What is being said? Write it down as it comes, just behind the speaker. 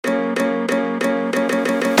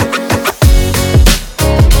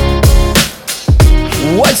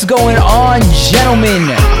What's going on, gentlemen?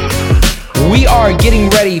 We are getting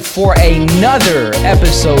ready for another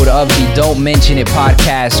episode of the Don't Mention It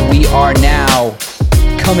podcast. We are now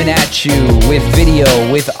coming at you with video,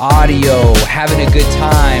 with audio, having a good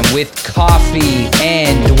time with coffee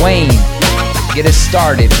and Dwayne. Get us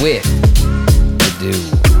started with the do.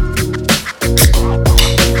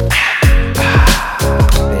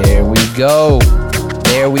 There we go.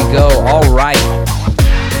 There we go. All right.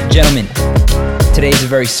 Gentlemen, today's a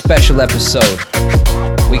very special episode.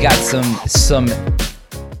 We got some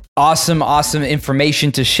awesome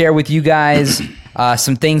information to share with you guys.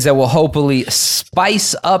 Some things that will hopefully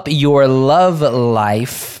spice up your love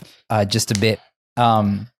life just a bit. We're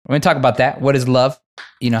going to talk about that. What is love?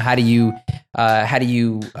 You know, how do you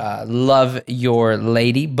love your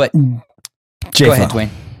lady? But go ahead, Dwayne.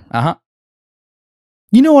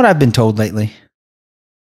 You know what I've been told lately?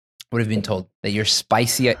 What have you been told? That you're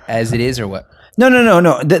spicy as it is, or what?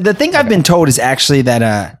 No. The thing I've been told is actually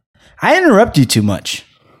that I interrupt you too much.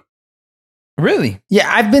 Really? Yeah,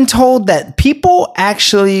 I've been told that people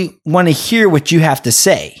actually want to hear what you have to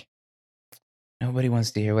say. Nobody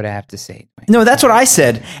wants to hear what I have to say. No, that's what I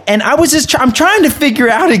said. And I was I'm trying to figure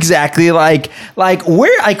out exactly where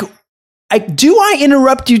do I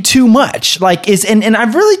interrupt you too much? And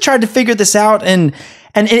I've really tried to figure this out and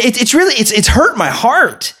it's hurt my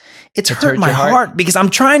heart. It's hurt my heart because I'm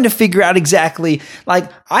trying to figure out exactly,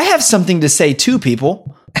 I have something to say to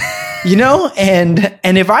people, you know, and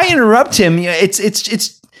if I interrupt him, it's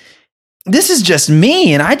this is just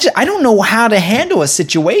me, and I don't know how to handle a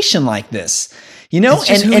situation like this, you know. It's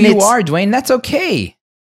just who you are, Dwayne. That's okay.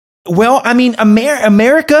 Well, I mean,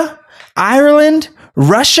 America, Ireland,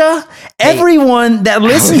 Russia, everyone that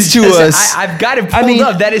listens to us. I've got it pulled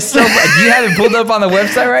up. That is so. Do you have it pulled up on the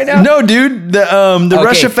website right now? No, dude. The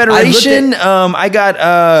Russia Federation. I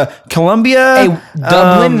got Colombia. Hey,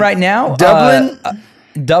 Dublin right now. Dublin.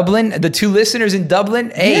 Dublin. The two listeners in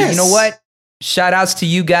Dublin. Hey, yes. You know what? Shout outs to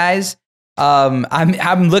you guys. I'm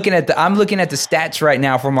looking at the stats right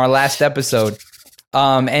now from our last episode.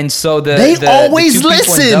 And so they always the two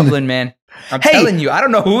listen. In Dublin, man. I'm telling you, I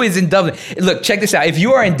don't know who is in Dublin. Look, check this out. If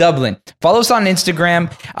you are in Dublin, follow us on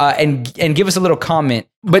Instagram and give us a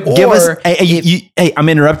give us. Hey, I'm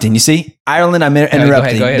interrupting. You see, Ireland. I'm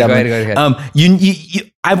interrupting. Go ahead.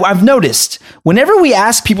 I've noticed whenever we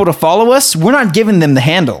ask people to follow us, we're not giving them the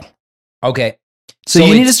handle. Okay. So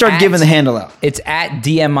you need to start giving the handle out. It's at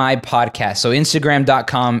DMI Podcast. So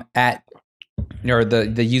Instagram.com or the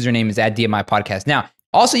username is at DMI Podcast. Now,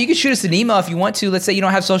 also, you can shoot us an email if you want to. Let's say you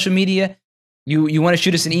don't have social media. You want to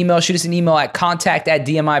shoot us an email at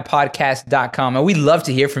contact@dmipodcast.com. And we'd love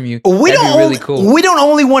to hear from you. That'd be really cool. We don't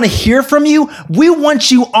only want to hear from you. We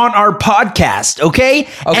want you on our podcast, okay?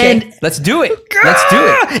 Okay, let's do it. Let's do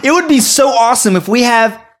it. It would be so awesome if we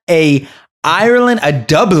have a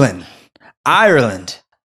Dublin, Ireland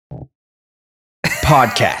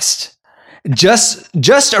podcast.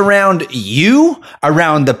 Just around you,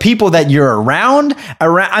 around the people that you're around.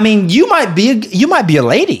 I mean, you might be a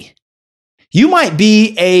lady. You might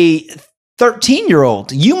be a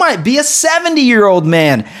 13-year-old. You might be a 70-year-old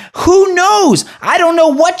man. Who knows? I don't know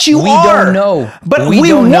what you are. We don't know. But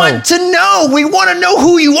we want to know. We want to know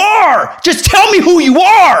who you are. Just tell me who you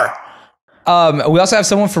are. We also have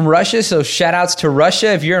someone from Russia, so shout outs to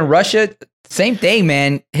Russia. If you're in Russia, same thing,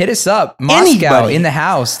 man. Hit us up. Moscow in the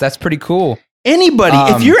house. That's pretty cool. Anybody.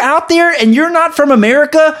 If you're out there and you're not from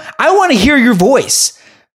America, I want to hear your voice.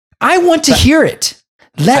 I want to hear it.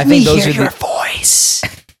 Let me hear your voice.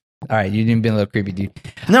 All right, you're being a little creepy, dude.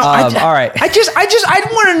 No, all right. I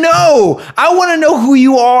want to know. I want to know who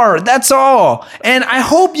you are. That's all. And I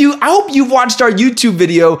hope you've watched our YouTube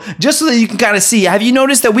video just so that you can kind of see. Have you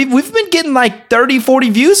noticed that we've been getting like 30, 40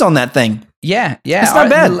 views on that thing? Yeah. It's not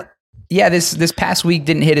bad. Yeah, this past week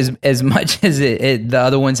didn't hit as much as the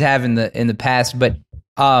other ones have in the past, but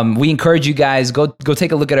we encourage you guys go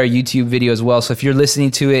take a look at our YouTube video as well. So if you're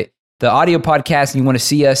listening to it, the audio podcast, and you want to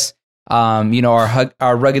see us,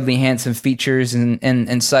 our ruggedly handsome features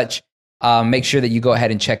and such, make sure that you go ahead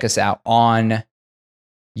and check us out on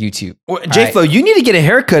YouTube. J-Flo, you need to get a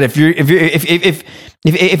haircut if you're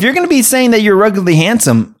going to be saying that you're ruggedly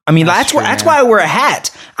handsome. I mean, that's why I wear a hat.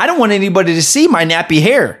 I don't want anybody to see my nappy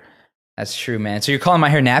hair. That's true, man. So you're calling my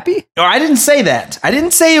hair nappy? No, I didn't say that. I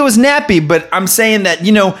didn't say it was nappy, but I'm saying that,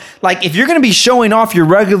 if you're going to be showing off your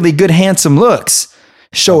ruggedly good, handsome looks,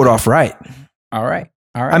 show it off right. All right.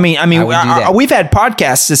 I mean, we've had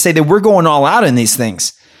podcasts to say that we're going all out in these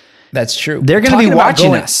things. That's true. They're going to be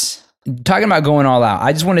watching us. Talking about going all out,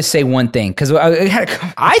 I just want to say one thing because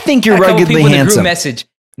I think you're ruggedly handsome.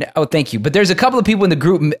 Oh, thank you. But there's a couple of people in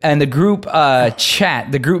the group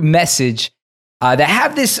chat, the group message, that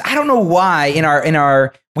have this. I don't know why in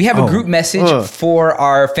our we have a group message for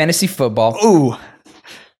our fantasy football. Ooh,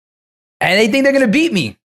 and they think they're gonna beat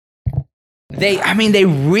me. They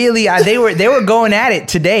were going at it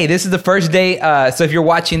today. This is the first day. So if you're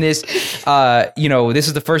watching this, this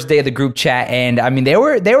is the first day of the group chat, and I mean they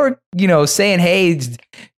were saying, hey,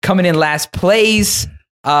 coming in last place.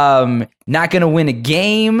 Not gonna win a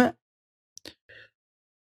game.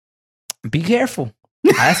 Be careful.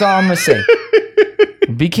 That's all I'm gonna say.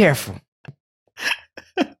 Be careful.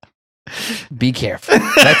 Be careful.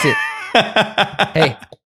 That's it.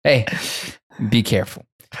 Hey, be careful.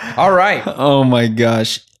 All right. Oh my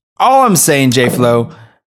gosh. All I'm saying, J-Flow,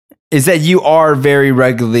 is that you are very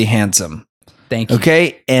regularly handsome. Thank you.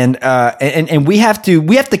 Okay, and we have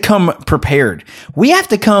to come prepared. We have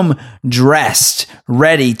to come dressed,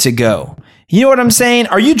 ready to go. You know what I'm saying?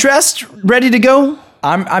 Are you dressed, ready to go?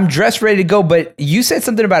 I'm dressed, ready to go. But you said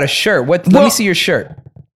something about a shirt. Let me see your shirt.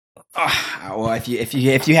 Well,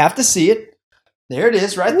 if you have to see it, there it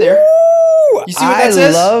is, right there. Ooh, you see what that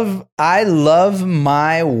says? I love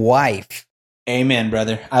my wife. Amen,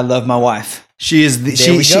 brother. I love my wife. She is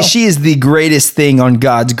she is the greatest thing on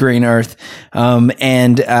God's green earth.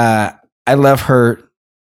 And I love her,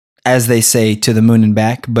 as they say, to the moon and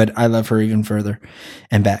back, but I love her even further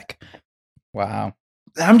and back. Wow.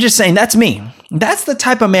 I'm just saying, that's me. That's the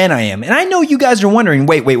type of man I am. And I know you guys are wondering,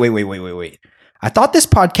 wait. I thought this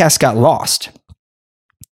podcast got lost.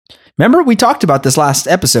 Remember, we talked about this last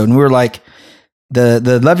episode and we were like,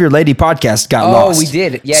 the Love Your Lady podcast got lost. Oh, we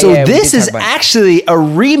did. Yeah. So this is actually a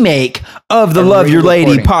remake of the Love Your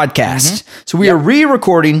Lady podcast. Mm-hmm. So we are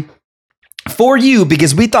re-recording for you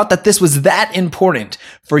because we thought that this was that important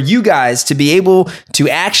for you guys to be able to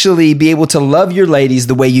actually be able to love your ladies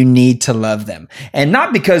the way you need to love them. And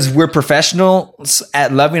not because we're professionals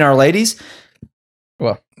at loving our ladies.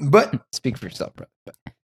 Well, but speak for yourself, bro.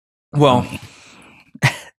 Well,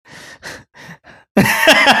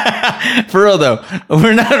 for real though,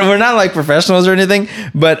 we're not like professionals or anything,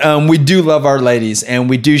 but we do love our ladies and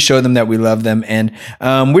we do show them that we love them, and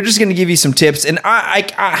we're just gonna give you some tips. And I'm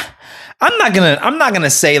not gonna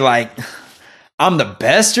say like I'm the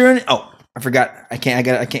best or anything. Oh, I forgot. I can't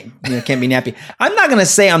be nappy. I'm not gonna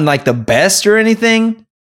say I'm like the best or anything,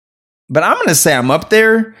 but I'm gonna say I'm up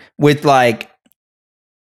there with like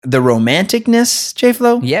the romanticness,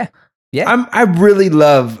 J-Flow. Yeah. I really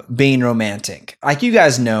love being romantic. Like you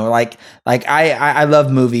guys know, like I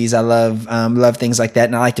love movies. I love things like that.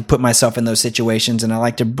 And I like to put myself in those situations and I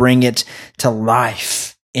like to bring it to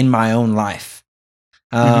life in my own life.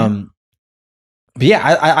 But yeah,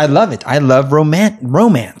 I love it. I love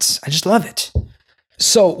romance. I just love it.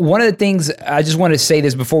 So one of the things I just want to say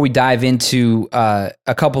this before we dive into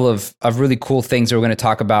a couple of really cool things that we're going to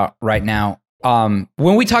talk about right now. When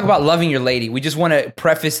we talk about loving your lady, we just want to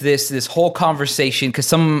preface this whole conversation because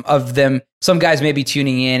some guys may be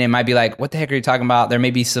tuning in and might be like, what the heck are you talking about? There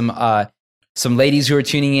may be some ladies who are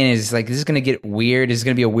tuning in. Is like, is this going to get weird? Is this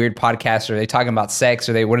going to be a weird podcast? Or are they talking about sex?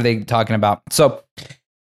 What are they talking about? So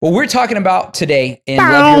what we're talking about today in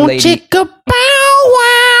Love Your Lady. Chicka, bow,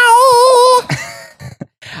 wow.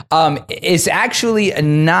 It's actually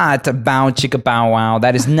not bow chicka bow wow.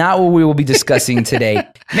 That is not what we will be discussing today.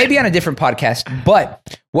 Maybe on a different podcast.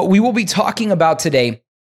 But what we will be talking about today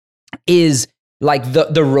is like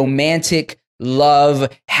the romantic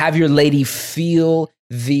love, have your lady feel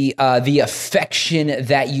the affection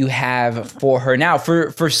that you have for her. Now,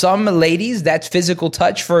 for some ladies, that's physical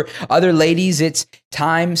touch. For other ladies, it's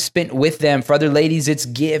time spent with them. For other ladies, it's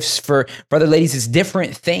gifts. For other ladies, it's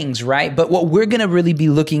different things, right? But what we're going to really be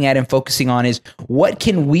looking at and focusing on is what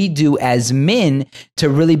can we do as men to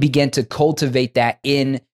really begin to cultivate that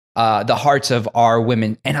in the hearts of our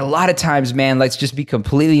women. And a lot of times, man, let's just be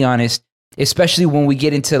completely honest, especially when we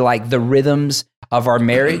get into like the rhythms of our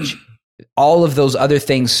marriage, all of those other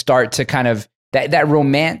things start to kind of that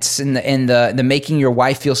romance and the making your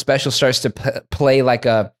wife feel special starts to play like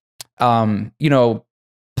a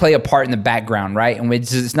play a part in the background, right? And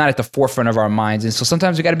it's not at the forefront of our minds. And so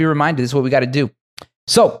sometimes we got to be reminded this is what we got to do.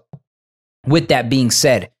 So with that being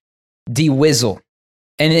said, D-Wizzle.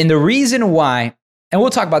 And the reason why, and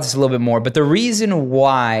we'll talk about this a little bit more, but the reason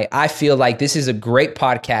why I feel like this is a great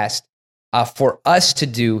podcast for us to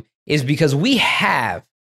do is because we have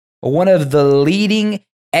one of the leading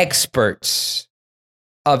experts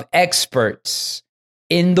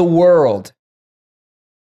in the world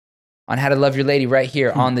on how to love your lady right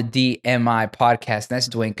here on the DMI podcast. And that's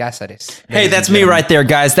Dwayne Casares. Hey, that's me right there,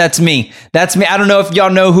 guys. That's me. I don't know if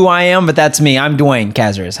y'all know who I am, but that's me. I'm Dwayne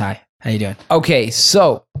Casares. Hi. How you doing? Okay,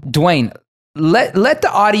 so Dwayne, let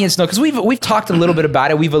the audience know, because we've talked a little bit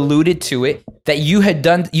about it. We've alluded to it, that you've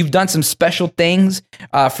done some special things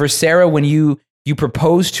for Sarah when you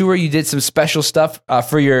proposed to her. You did some special stuff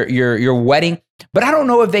for your wedding, but I don't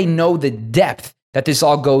know if they know the depth that this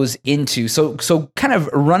all goes into. So kind of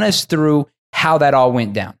run us through how that all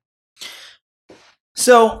went down.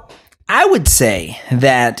 So I would say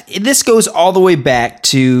that this goes all the way back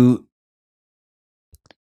to,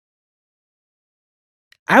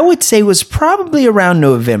 I would say, was probably around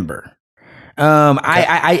November.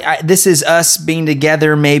 Okay. This is us being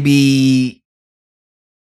together maybe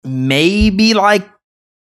like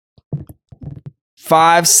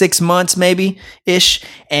 5-6 months, maybe ish.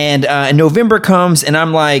 And November comes, and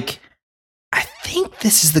I'm like, I think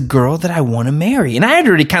this is the girl that I want to marry. And I had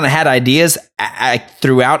already kind of had ideas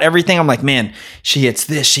throughout everything. I'm like, man, she hits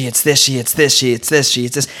this, she hits this, she hits this, she hits this, she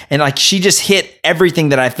hits this. And like, she just hit everything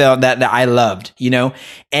that I felt that I loved, you know?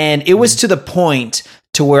 And it was to the point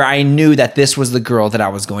to where I knew that this was the girl that I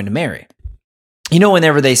was going to marry. You know,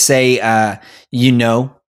 whenever they say,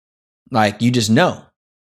 like, you just know.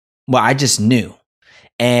 Well, I just knew.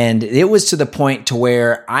 And it was to the point to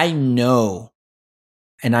where I know,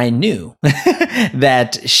 and I knew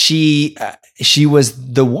that she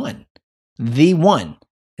was the one,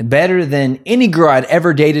 better than any girl I'd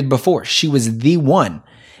ever dated before. She was the one.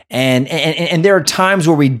 And there are times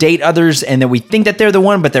where we date others and then we think that they're the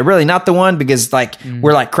one, but they're really not the one, because like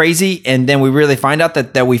we're like crazy. And then we really find out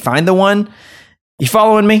that we find the one. You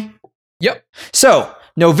following me? Yep. So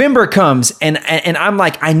November comes, and I'm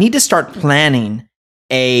like, I need to start planning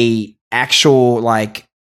a actual like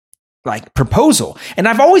proposal. And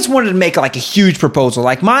I've always wanted to make like a huge proposal.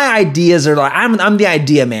 Like, my ideas are like, I'm the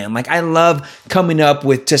idea man. Like, I love coming up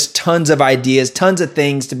with just tons of ideas, tons of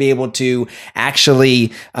things to be able to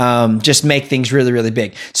actually just make things really, really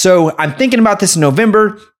big. So I'm thinking about this in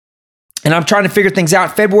November, and I'm trying to figure things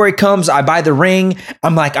out. February comes, I buy the ring.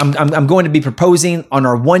 I'm like, I'm going to be proposing on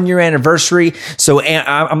our 1-year anniversary. So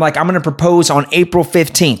I'm like, I'm going to propose on April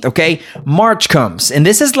 15th. Okay. March comes, and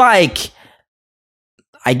this is like,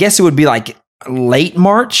 I guess it would be like late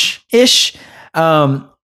March-ish. My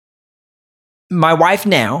wife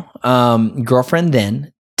now, girlfriend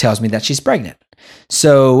then, tells me that she's pregnant.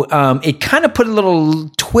 So it kind of put a little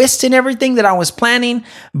twist in everything that I was planning.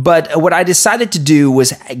 But what I decided to do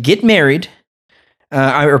was get married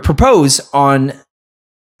or propose on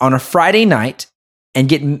a Friday night, and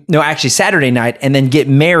Saturday night, and then get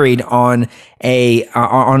married on a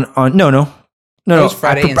no.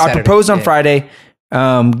 Friday I proposed on Friday.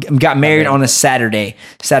 Got married on a Saturday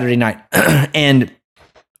night. and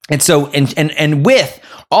so with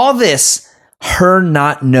all this, her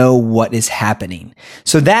not know what is happening.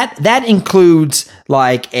 So that includes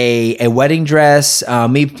like a wedding dress,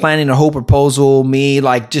 me planning a whole proposal, me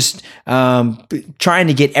like just trying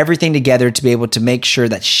to get everything together to be able to make sure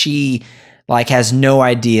that she like has no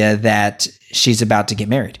idea that she's about to get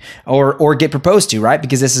married or get proposed to, right?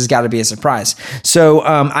 Because this has got to be a surprise. So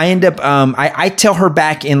I end up, I tell her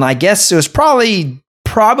back in, I guess it was probably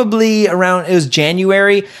around, it was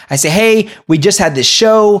January. I say, hey, we just had this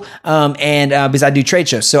show, and because I do trade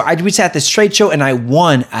shows. So we just had this trade show, and I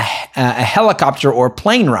won a helicopter or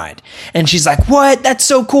plane ride. And she's like, what? That's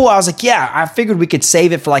so cool. I was like, yeah, I figured we could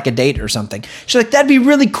save it for like a date or something. She's like, that'd be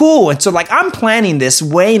really cool. And so like, I'm planning this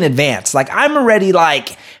way in advance. Like, I'm already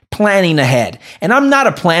like planning ahead. And I'm not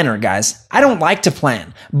a planner, guys. I don't like to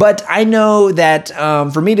plan. But I know that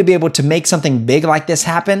for me to be able to make something big like this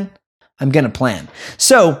happen, I'm going to plan.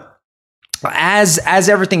 So as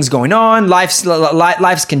everything's going on, life's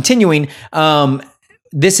continuing.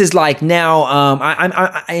 This is like now,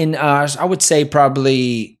 I'm in, I would say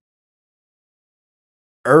probably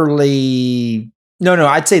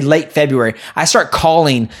I'd say late February. I start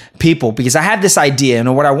calling people because I have this idea,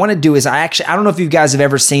 and what I want to do is I don't know if you guys have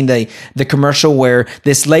ever seen the commercial where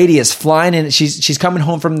this lady is flying and she's coming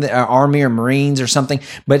home from the Army or Marines or something,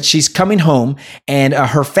 but she's coming home and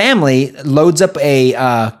her family loads up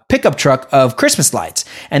a pickup truck of Christmas lights,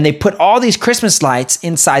 and they put all these Christmas lights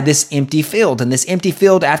inside this empty field, and this empty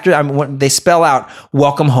field they spell out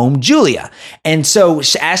 "Welcome Home, Julia." And so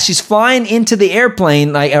as she's flying into the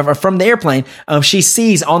airplane, from the airplane, she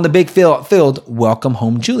sees on the big field, "Welcome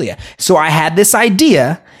Home, Julia." So I had this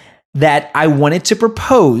idea that I wanted to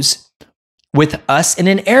propose with us in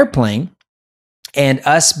an airplane and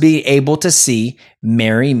us be able to see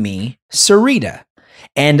 "Marry Me, Sarita."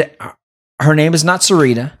 And her name is not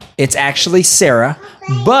Sarita. It's actually Sarah.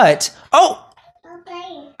 But, I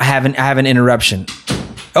have an interruption.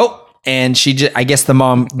 Oh, and she just, I guess the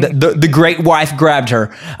mom, the great wife grabbed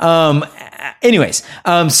her. Anyways,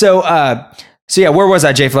 so yeah, where was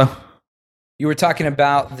I, J-Flo? You were talking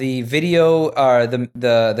about the video,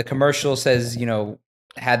 the commercial says,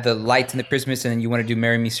 had the lights in the Christmas, and then you want to do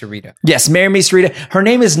Marry Me Sarita. Yes, Marry Me Sarita. Her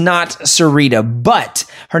name is not Sarita, but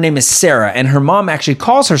her name is Sarah, and her mom actually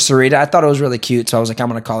calls her Sarita. I thought it was really cute, so I was like, I'm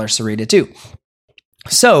going to call her Sarita too.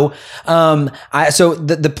 So,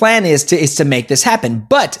 the plan is to make this happen.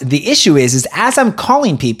 But the issue is as I'm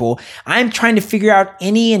calling people, I'm trying to figure out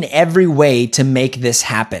any and every way to make this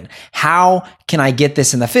happen. How can I get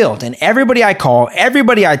this in the field? And everybody I call,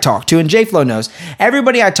 everybody I talk to, and J-Flo knows,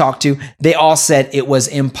 everybody I talked to, they all said it was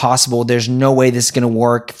impossible. There's no way this is going to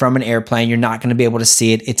work from an airplane. You're not going to be able to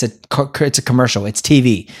see it. It's a commercial. It's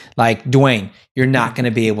TV. Like, Dwayne, you're not going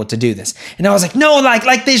to be able to do this. And I was like, no,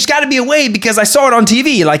 like there's got to be a way because I saw it on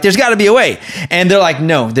TV. Like, there's got to be a way. And they're like,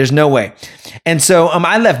 no, there's no way. And so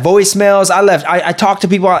I left voicemails. I talked to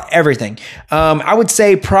people about everything. I would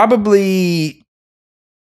say probably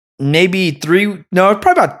probably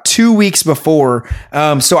about 2 weeks before.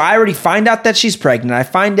 So I already find out that she's pregnant. I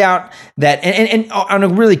find out that, and on a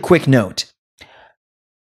really quick note,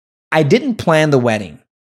 I didn't plan the wedding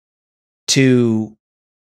to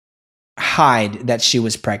hide that she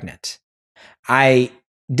was pregnant. I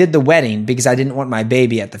did the wedding because I didn't want my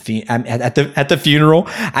baby at the funeral.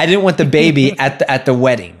 I didn't want the baby at the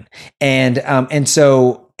wedding, and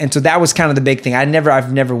so that was kind of the big thing. I've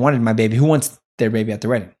never wanted my baby. Who wants their baby at the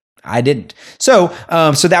wedding? I didn't. So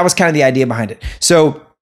that was kind of the idea behind it. So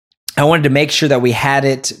I wanted to make sure that we had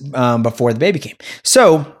it before the baby came.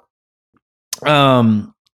 So I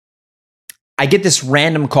get this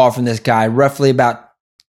random call from this guy roughly about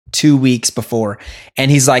 2 weeks before.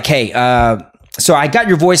 And he's like, hey, so I got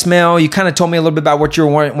your voicemail. You kind of told me a little bit about what you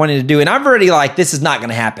were wanting to do. And I'm already like, this is not going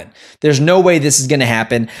to happen. There's no way this is going to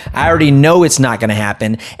happen. I already know it's not going to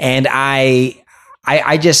happen. And I've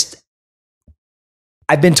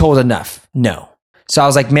been told enough. No. So I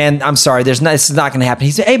was like, man, I'm sorry. This is not going to happen.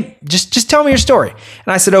 He said, hey, just tell me your story. And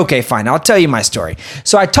I said, okay, fine. I'll tell you my story.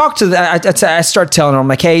 So I talked to I start telling her, I'm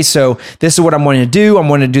like, hey, so this is what I'm wanting to do. I'm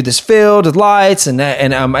wanting to do this field with lights and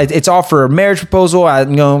it's all for a marriage proposal. I,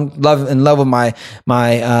 in love with my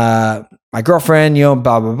girlfriend,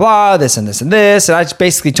 blah, blah, blah, this and this and this. And I just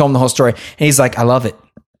basically told him the whole story. And he's like, I love it.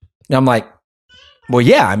 And I'm like, well,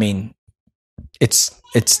 yeah, I mean, it's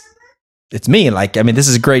me. Like, I mean, this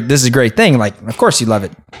is a great thing. Like, of course you love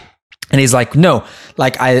it. And he's like, no,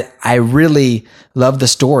 like I really love the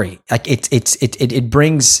story. Like it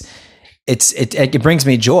brings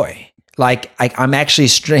me joy. Like I'm actually,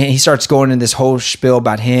 he starts going in this whole spiel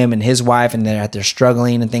about him and his wife and they're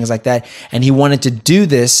struggling and things like that. And he wanted to do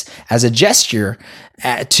this as a gesture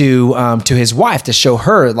to his wife to show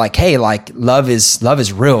her like, hey, like love is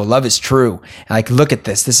real. Love is true. And like, look at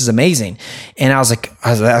this. This is amazing. And I was like,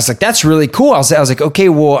 that's really cool. I was like, okay,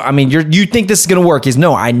 well, I mean, you think this is going to work? He's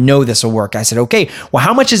no, I know this will work. I said, okay, well,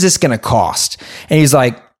 how much is this going to cost? And he's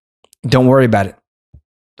like, don't worry about it.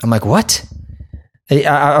 I'm like, what?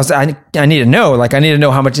 I need to know. Like, I need to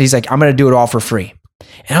know how much. He's like, I'm going to do it all for free.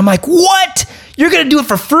 And I'm like, what? You're going to do it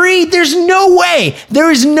for free? There's no way. There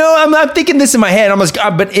is no, I'm thinking this in my head.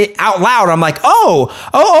 But out loud, I'm like,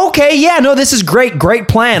 oh, okay. Yeah, no, this is great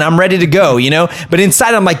plan. I'm ready to go, But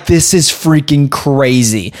inside, I'm like, this is freaking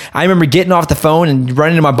crazy. I remember getting off the phone and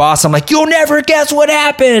running to my boss. I'm like, you'll never guess what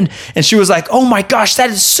happened. And she was like, oh my gosh, that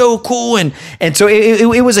is so cool. And so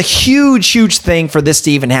it was a huge thing for this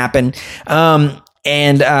to even happen.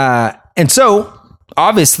 And so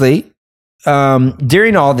obviously,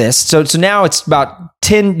 during all this, so now it's about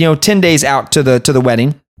 10 days out to the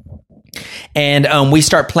wedding. And, we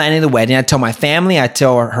start planning the wedding. I tell my family, I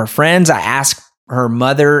tell her friends, I ask her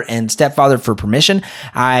mother and stepfather for permission.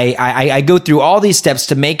 I go through all these steps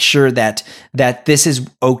to make sure that this is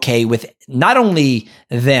okay with not only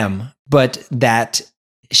them, but that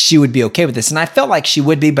she would be okay with this. And I felt like she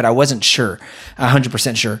would be, but I wasn't sure,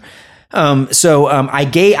 100% sure.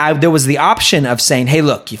 There was the option of saying, hey,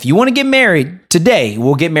 look, if you want to get married today,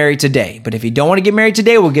 we'll get married today. But if you don't want to get married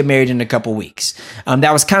today, we'll get married in a couple weeks.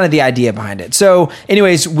 That was kind of the idea behind it. So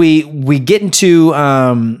anyways, we get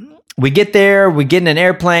there, we get in an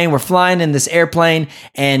airplane, we're flying in this airplane,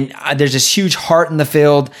 and there's this huge heart in the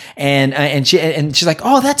field, and she's like,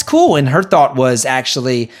 oh, that's cool. And her thought was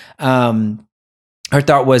actually, I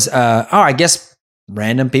guess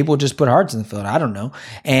random people just put hearts in the field. I don't know.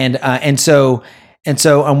 And so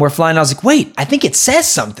we're flying. I was like, wait, I think it says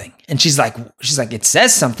something. And she's like, it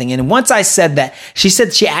says something. And once I said that, she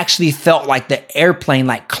said she actually felt like the airplane,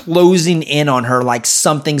 like closing in on her, like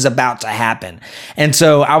something's about to happen. And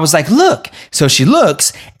so I was like, look. So she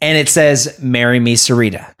looks and it says, marry me,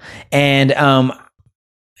 Sarita. And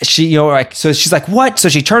she, like, so she's like, what? So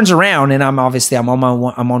she turns around, and I'm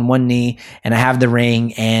on one knee, and I have the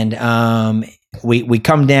ring, and we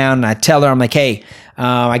come down, and I tell her, I'm like, hey,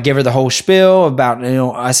 I give her the whole spiel about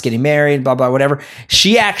us getting married, blah blah whatever.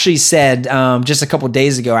 She actually said just a couple of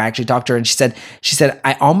days ago, I actually talked to her, and she said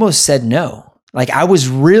I almost said no. Like, I was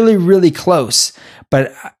really, really close,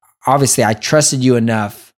 but obviously I trusted you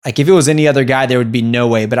enough. Like, if it was any other guy, there would be no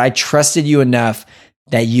way, but I trusted you enough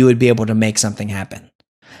that you would be able to make something happen.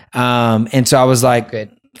 And so I was like,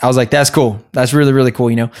 good. That's cool. That's really, really cool,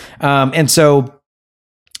 And so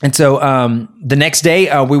the next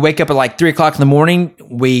day, we wake up at like 3:00 in the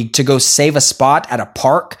morning, to go save a spot at a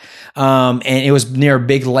park. And it was near a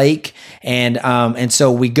big lake. And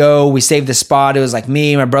so we saved the spot. It was like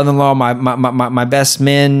me, my brother-in-law, my best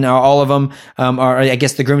men, all of them, or I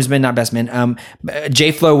guess the groomsmen, not best men.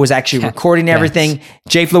 J-Flo was actually recording everything.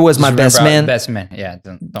 J-Flo was my best man. Best man. Yeah.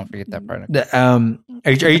 Don't forget that part.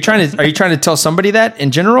 Are you trying to tell somebody that in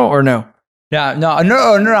general or no? No.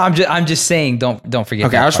 I'm just saying, don't forget.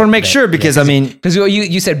 Okay, I just want to make sure because because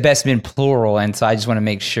you said best men plural, and so I just want to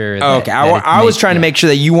make sure. Okay, I was trying to make sure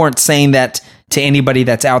that you weren't saying that to anybody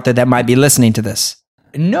that's out there that might be listening to this.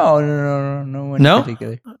 No one in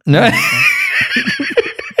particular. No.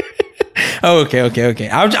 Okay.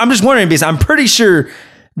 I'm just wondering because I'm pretty sure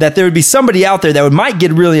that there would be somebody out there that might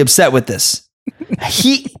get really upset with this.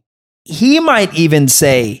 He might even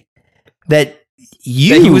say that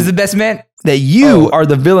he was the best man. That you are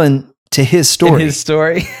the villain to his story. In his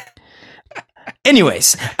story.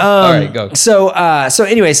 Anyways, all right, go. So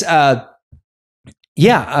anyways,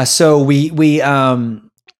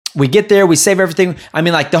 we get there, we save everything. I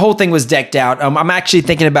mean, like, the whole thing was decked out. I'm actually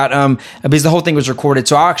thinking about because the whole thing was recorded,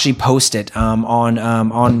 so I'll actually post it on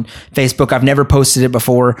Facebook. I've never posted it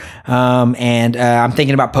before, and I'm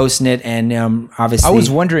thinking about posting it. And obviously, I was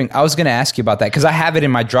wondering. I was going to ask you about that because I have it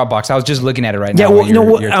in my Dropbox. I was just looking at it right now. Yeah,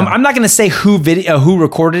 well, I'm not going to say who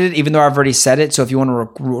recorded it, even though I've already said it. So if you want to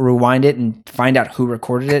rewind it and find out who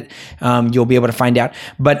recorded it, you'll be able to find out.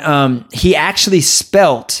 But he actually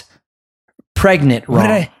spelt pregnant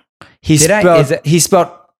wrong. He spelled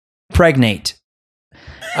pregnate.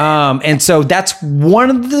 And so that's one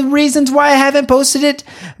of the reasons why I haven't posted it.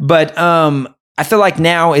 But I feel like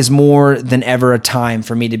now is more than ever a time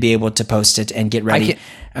for me to be able to post it and get ready.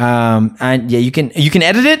 And you can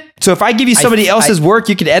edit it. So if I give you somebody else's work,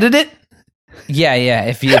 you can edit it. Yeah.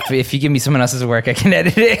 If you give me someone else's work, I can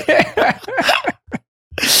edit it.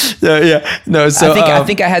 No. So I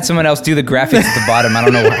think I had someone else do the graphics at the bottom. I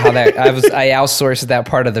don't know how that. I outsourced that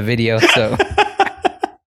part of the video, so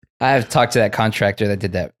I have talked to that contractor that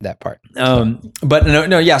did that part. But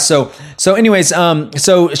no, yeah. So anyways,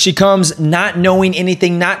 so she comes not knowing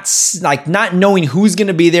anything, not knowing who's going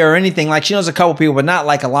to be there or anything. Like, she knows a couple people, but not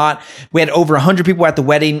like a lot. We had over 100 people at the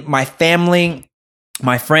wedding. My family,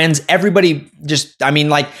 my friends, everybody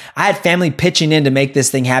I had family pitching in to make this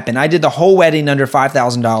thing happen. I did the whole wedding under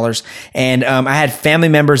 $5,000, and I had family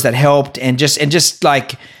members that helped and just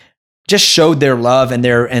showed their love and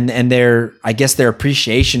their I guess their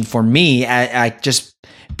appreciation for me. I just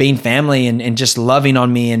being family and just loving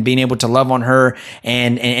on me and being able to love on her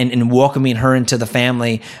and welcoming her into the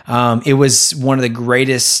family. It was one of the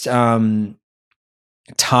greatest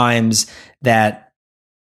times that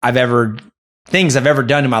I've ever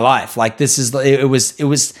done in my life. Like, it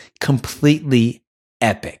was completely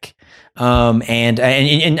epic. And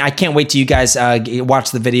I can't wait till you guys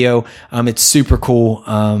watch the video. It's super cool.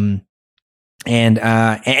 And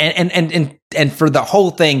for the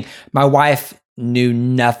whole thing, my wife knew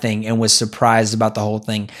nothing and was surprised about the whole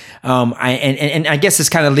thing. I guess this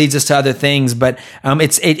kind of leads us to other things, but I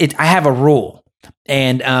have a rule,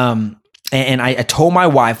 and I told my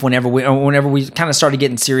wife whenever we kind of started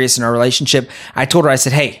getting serious in our relationship, I told her, I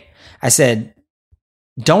said,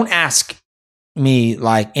 don't ask me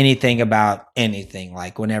like anything about anything.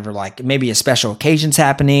 Like, whenever like maybe a special occasion's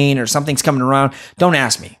happening or something's coming around, don't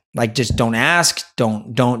ask me. Like, just don't ask.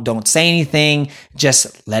 Don't say anything.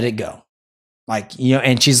 Just let it go. Like,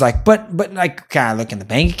 and she's like, but like, can I look in the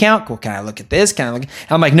bank account? Well, can I look at this? Can I look?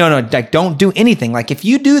 I'm like, no, like, don't do anything. Like, if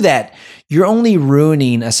you do that, you're only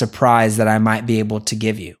ruining a surprise that I might be able to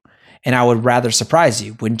give you. And I would rather surprise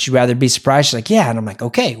you. Wouldn't you rather be surprised? She's like, yeah. And I'm like,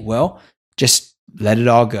 okay, well, just let it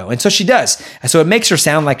all go. And so she does. So it makes her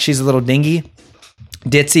sound like she's a little dingy,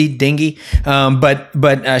 but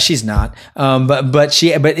she's not. But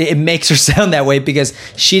it makes her sound that way because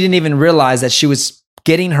she didn't even realize that she was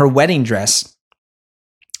getting her wedding dress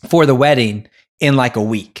for the wedding in like a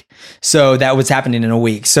week. So that was happening in a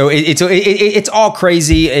week. So it's all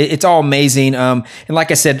crazy. It's all amazing. And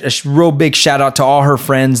like I said, a real big shout out to all her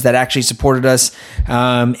friends that actually supported us,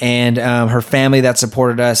 and her family that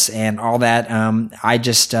supported us and all that.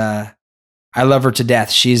 I love her to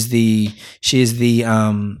death. She's the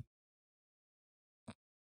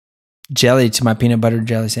jelly to my peanut butter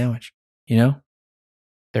jelly sandwich. You know?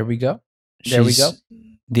 There we go. We go.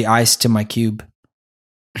 The ice to my cube.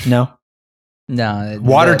 No? No.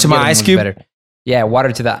 Water to my ice cube? Better. Yeah,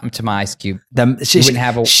 water to my ice cube. She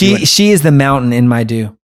is the mountain in my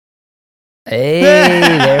dew. Hey,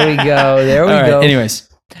 there we go. There we go. Anyways.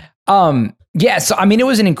 Yeah, so I mean, it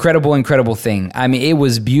was an incredible thing. I mean, it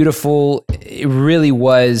was beautiful. It really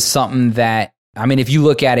was something that, I mean, if you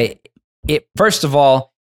look at it, first of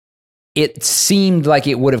all, it seemed like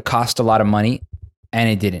it would have cost a lot of money, and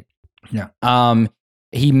it didn't. Yeah.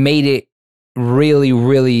 He made it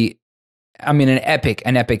really, I mean, an epic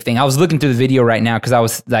thing. I was looking through the video right now because I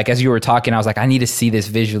was like, as you were talking, I was like, I need to see this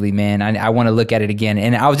visually, man. I want to look at it again.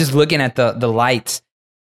 And I was just looking at the lights,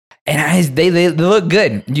 and they look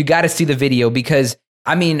good. You got to see the video because,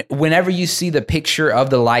 I mean, whenever you see the picture of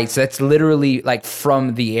the lights, that's literally like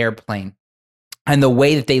from the airplane, and the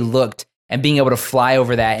way that they looked and being able to fly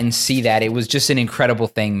over that and see that, it was just an incredible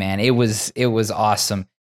thing, man. It was awesome.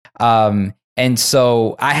 And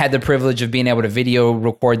so I had the privilege of being able to video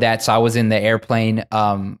record that. So I was in the airplane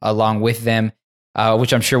along with them,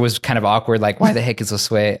 which I'm sure was kind of awkward. Like, why the heck is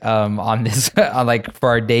Josue on this, like for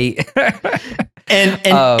our date?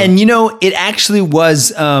 And you know, it actually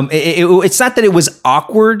was. It's not that it was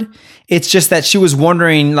awkward. It's just that she was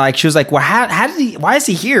wondering, like, she was like, well, why is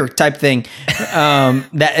he here? Type thing.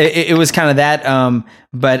 That it was kind of that.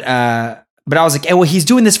 But I was like, hey, well, he's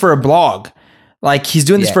doing this for a blog. Like, he's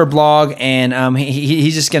doing this for a blog, and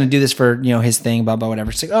he's just going to do this for, you know, his thing, blah, blah,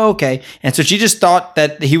 whatever. She's like, oh, okay. And so she just thought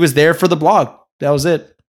that he was there for the blog. That was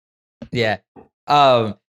it. Yeah.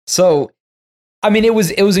 So, I mean, it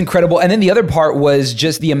was incredible. And then the other part was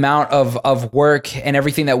just the amount of work and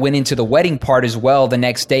everything that went into the wedding part as well. The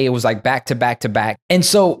next day, it was like back to back to back. And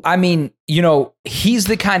so, I mean, you know, he's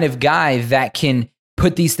the kind of guy that can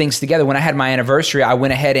put these things together. When I had my anniversary, I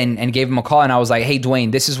went ahead and gave him a call, and I was like, hey,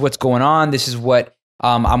 Dwayne, this is what's going on. This is what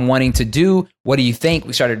I'm wanting to do. What do you think?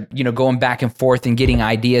 We started, you know, going back and forth and getting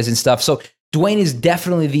ideas and stuff. So Dwayne is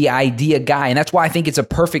definitely the idea guy. And that's why I think it's a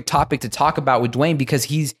perfect topic to talk about with Dwayne, because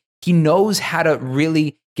he knows how to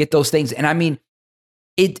really get those things. And I mean,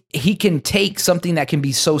 he can take something that can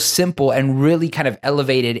be so simple and really kind of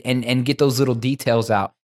elevate it and get those little details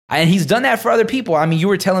out. And he's done that for other people. I mean, you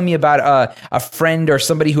were telling me about a friend or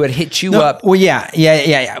somebody who had hit you up. Well,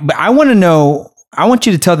 yeah. But I want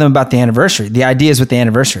you to tell them about the anniversary, the ideas with the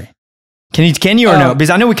anniversary. Can you or no? Because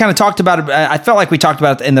I know we kind of talked about it. I felt like we talked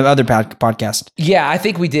about it in the other podcast. Yeah, I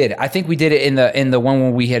think we did. I think we did it in the one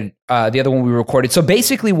when we had the other one we recorded. So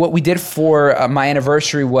basically, what we did for my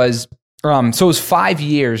anniversary was so it was 5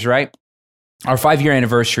 years, right? Our 5-year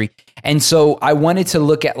anniversary. And so I wanted to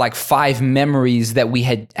look at like 5 memories that we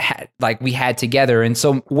had together. And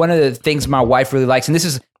so one of the things my wife really likes, and this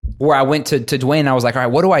is where I went to Dwayne, and I was like, all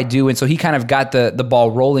right, what do I do? And so he kind of got the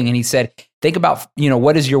ball rolling, and he said, think about, you know,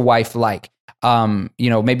 what is your wife like? You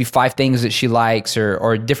know, maybe 5 things that she likes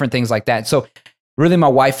or different things like that. So really my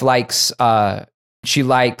wife likes, she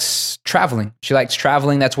likes traveling.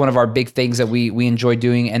 That's one of our big things that we enjoy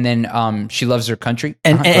doing. And then she loves her country.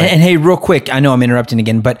 And hey, real quick, I know I'm interrupting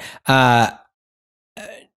again, but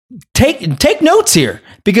take notes here,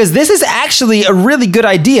 because this is actually a really good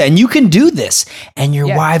idea, and you can do this, and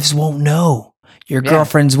your wives won't know. Your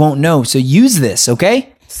girlfriends won't know. So use this,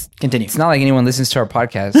 okay? Continue. It's not like anyone listens to our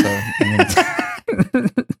podcast.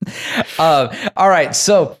 So all right.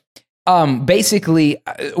 So basically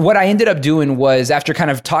what I ended up doing was, after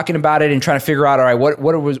kind of talking about it and trying to figure out, all right,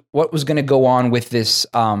 what was going to go on with this,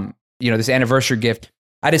 you know, this anniversary gift,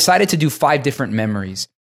 I decided to do 5 different memories.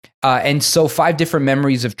 And so 5 different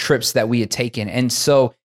memories of trips that we had taken. And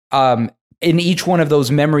so, in each one of those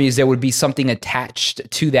memories, there would be something attached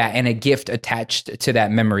to that and a gift attached to that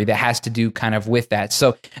memory that has to do kind of with that.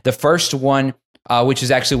 So the first one, which is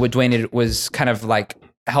actually what Dwayne was kind of like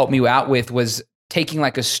helped me out with, was taking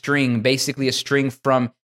like a string, basically a string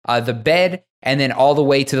from the bed and then all the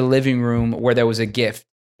way to the living room where there was a gift.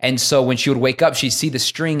 And so when she would wake up, she'd see the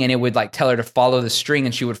string, and it would like tell her to follow the string,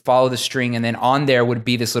 and she would follow the string, and then on there would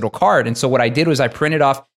be this little card. And so what I did was I printed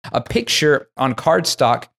off a picture on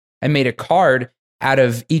cardstock and made a card out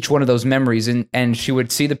of each one of those memories. And she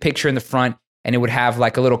would see the picture in the front, and it would have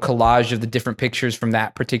like a little collage of the different pictures from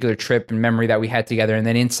that particular trip and memory that we had together. And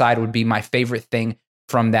then inside would be my favorite thing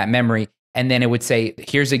from that memory. And then it would say,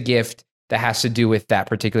 here's a gift that has to do with that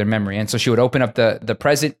particular memory. And so she would open up the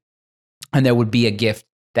present, and there would be a gift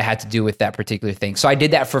that had to do with that particular thing. So I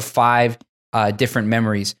did that for 5 different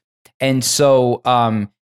memories. And so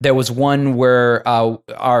there was one where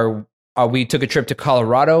we took a trip to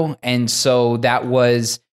Colorado, and so that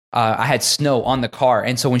was I had snow on the car,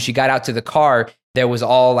 and so when she got out to the car, there was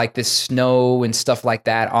all like this snow and stuff like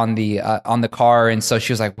that on the car, and so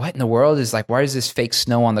she was like, "What in the world is like? Why is this fake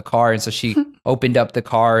snow on the car?" And so she opened up the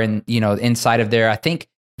car, and inside of there, I think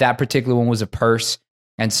that particular one was a purse,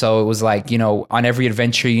 and so it was like on every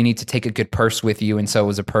adventure you need to take a good purse with you, and so it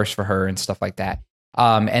was a purse for her and stuff like that.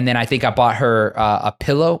 And then I think I bought her a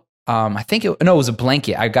pillow. I think it was a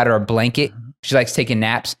blanket. I got her a blanket. She likes taking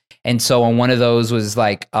naps. And so on one of those was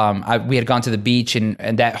like, we had gone to the beach, and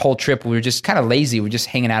that whole trip we were just kind of lazy. We were just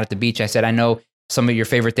hanging out at the beach. I said, I know some of your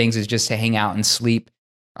favorite things is just to hang out and sleep.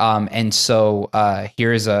 And so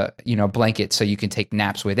here's a blanket so you can take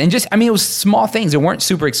naps with. And it was small things. They weren't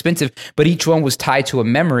super expensive, but each one was tied to a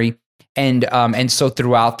memory. And so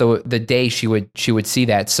throughout the day she would see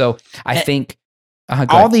that. So I think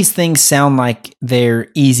all these things sound like they're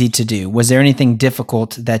easy to do. Was there anything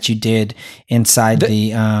difficult that you did inside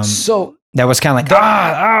so that was kind of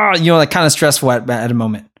like like kind of stressful at a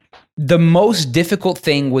moment? The most difficult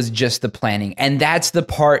thing was just the planning. And that's the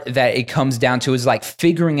part that it comes down to, is like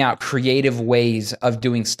figuring out creative ways of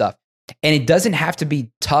doing stuff. And it doesn't have to be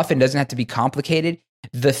tough, and doesn't have to be complicated.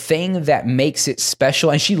 The thing that makes it special,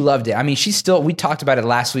 and she loved it. I mean, we talked about it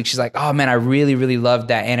last week. She's like, "Oh man, I really, really loved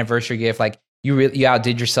that anniversary gift. Like, you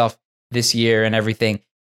outdid yourself this year and everything."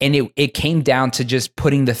 And it came down to just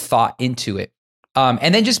putting the thought into it.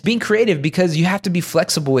 And then just being creative, because you have to be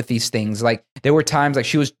flexible with these things. Like, there were times like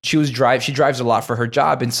she drives a lot for her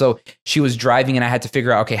job. And so she was driving, and I had to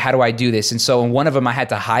figure out, okay, how do I do this? And so in one of them, I had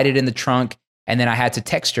to hide it in the trunk, and then I had to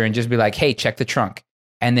text her and just be like, "Hey, check the trunk."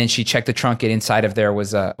 And then she checked the trunk, and inside of there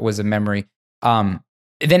was a memory. Then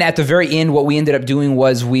at the very end, what we ended up doing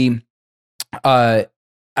was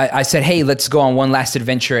I said, "Hey, let's go on one last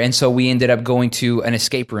adventure." And so we ended up going to an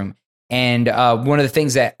escape room. And one of the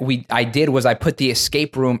things that I did was I put the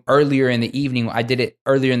escape room earlier in the evening. I did it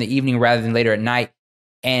earlier in the evening rather than later at night.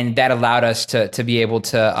 And that allowed us to be able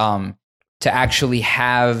to actually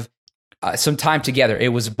have some time together. It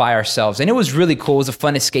was by ourselves. And it was really cool. It was a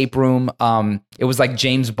fun escape room. It was like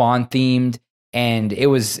James Bond themed. And it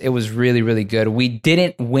was really, really good. We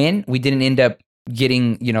didn't win. We didn't end up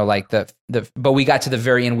getting, but we got to the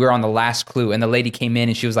very end. We were on the last clue, and the lady came in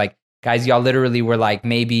and she was like, "Guys, y'all literally were like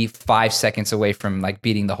maybe 5 seconds away from like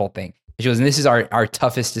beating the whole thing." She goes, "And this is our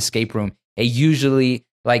toughest escape room. It usually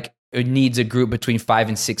it needs a group between 5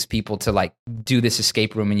 and 6 people to like do this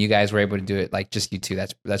escape room, and you guys were able to do it like just you two.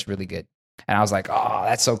 That's really good." And I was like, "Oh,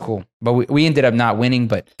 that's so cool." But we ended up not winning,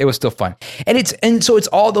 but it was still fun. And so it's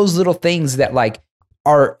all those little things that like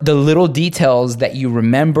are the little details that you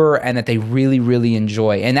remember and that they really, really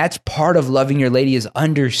enjoy. And that's part of loving your lady, is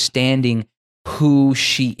understanding who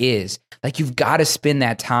she is. Like, you've got to spend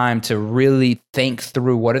that time to really think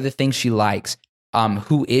through what are the things she likes.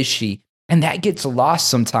 Who is she? And that gets lost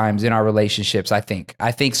sometimes in our relationships, I think.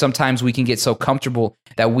 I think sometimes we can get so comfortable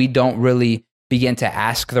that we don't really begin to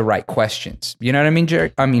ask the right questions. You know what I mean,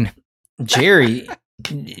 Jerry? Jerry.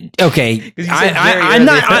 Okay, I'm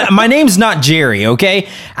not. My name's not Jerry. Okay,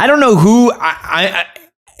 I don't know who.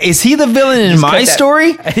 Is he the villain in my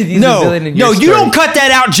story? No, you don't cut that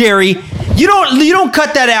out, Jerry. You don't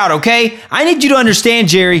cut that out. Okay, I need you to understand,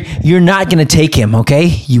 Jerry. You're not gonna take him. Okay,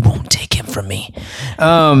 you won't take him from me.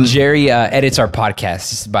 Jerry edits our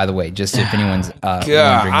podcast, by the way, just if anyone's.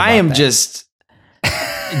 I am just.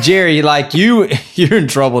 Jerry, like you're in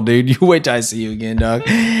trouble, dude. You wait till I see you again, dog.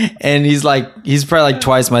 And he's probably like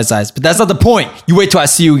twice my size, but that's not the point. You wait till I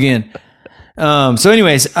see you again. So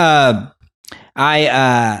anyways, no,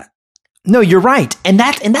 you're right. And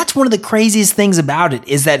that's one of the craziest things about it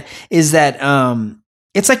is that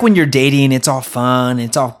it's like when you're dating, it's all fun,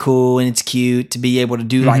 it's all cool, and it's cute to be able to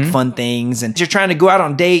do like fun things. And you're trying to go out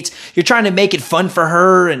on dates, you're trying to make it fun for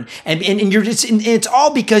her, and it's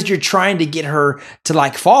all because you're trying to get her to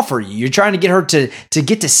like fall for you. You're trying to get her to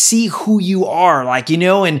get to see who you are, like,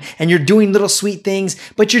 and you're doing little sweet things,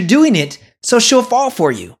 but you're doing it so she'll fall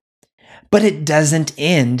for you. But it doesn't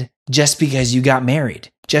end just because you got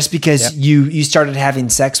married. Just because you started having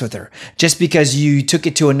sex with her, just because you took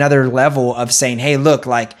it to another level of saying, "Hey, look,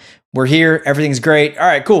 like we're here, everything's great. All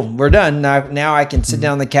right, cool, we're done. Now I can sit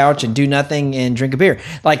down on the couch and do nothing and drink a beer."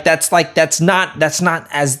 That's not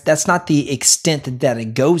the extent that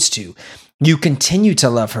it goes to. You continue to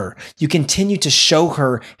love her. You continue to show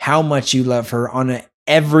her how much you love her on an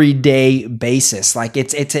everyday basis. Like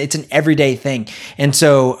it's an everyday thing. And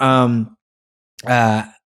so that's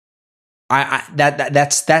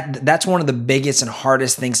one of the biggest and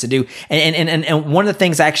hardest things to do. And one of the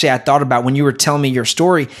things actually I thought about when you were telling me your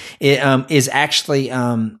story is actually,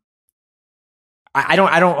 I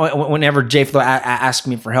don't, whenever J Flow asks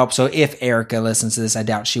me for help. So if Erica listens to this, I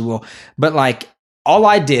doubt she will, but like all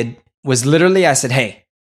I did was literally, I said, hey,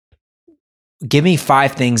 give me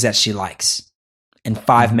 5 things that she likes and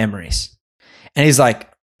 5 memories. And he's like,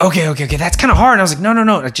 okay. That's kind of hard. And I was like,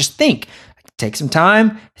 no. Just think. Take some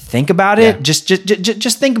time. Think about it. Yeah.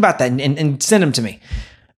 Just think about that and send them to me.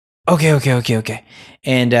 Okay.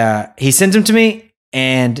 And he sends them to me.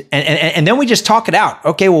 And then we just talk it out.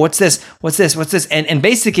 Okay, well, what's this? And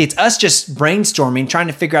basically it's us just brainstorming, trying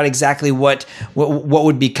to figure out exactly what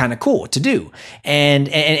would be kind of cool to do. And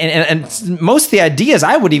most of the ideas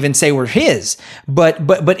I would even say were his, but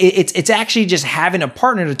it's actually just having a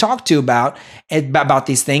partner to talk to about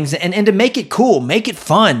these things and to make it cool, make it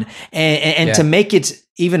fun, and to make it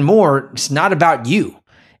even more, it's not about you.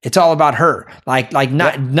 It's all about her.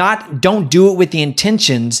 Don't do it with the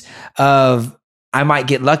intentions of, I might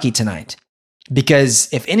get lucky tonight, because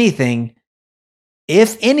if anything, you're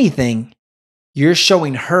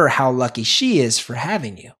showing her how lucky she is for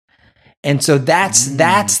having you. And so that's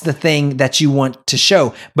the thing that you want to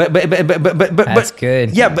show. But that's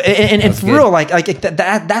good. Yeah. But, and for real,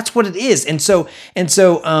 that's what it is. And so,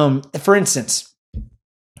 for instance,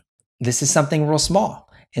 this is something real small,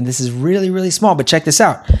 and this is really, really small, but check this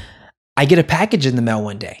out. I get a package in the mail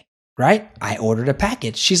one day. Right? I ordered a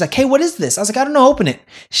package. She's like, hey, what is this? I was like, I don't know, open it.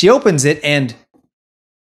 She opens it and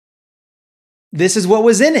this is what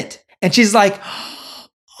was in it. And she's like,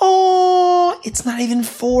 oh, it's not even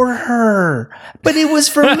for her, but it was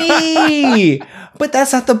for me. But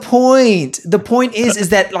that's not the point. The point is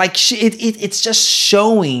that like it's just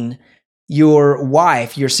showing your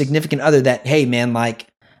wife, your significant other, that, hey man, like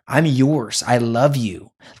I'm yours. I love you.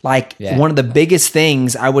 Like one of the biggest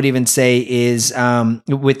things I would even say is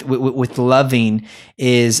with loving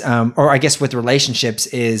is, or I guess with relationships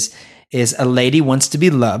is a lady wants to be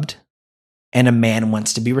loved and a man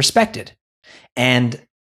wants to be respected. And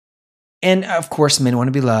of course men want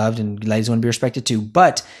to be loved and ladies want to be respected too.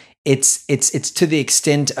 But it's to the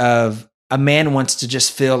extent of a man wants to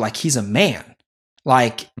just feel like he's a man,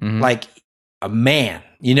 like a man.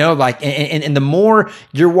 You know, like, and the more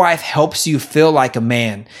your wife helps you feel like a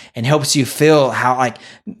man and helps you feel how, like,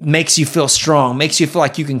 makes you feel strong, makes you feel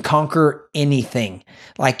like you can conquer anything,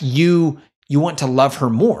 like you want to love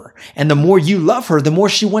her more. And the more you love her, the more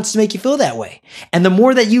she wants to make you feel that way. And the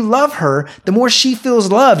more that you love her, the more she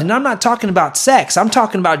feels loved. And I'm not talking about sex. I'm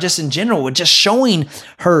talking about just in general, with just showing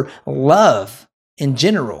her love in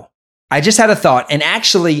general. I just had a thought, and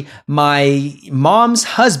actually my mom's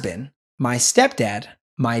husband, my stepdad,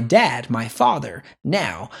 my dad, my father,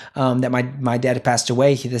 now that my dad had passed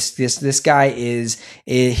away, this guy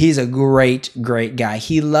he's a great guy.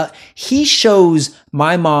 He shows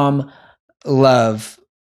my mom love,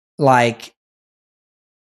 like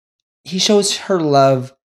he shows her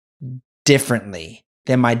love differently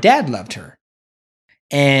than my dad loved her,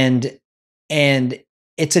 and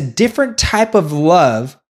it's a different type of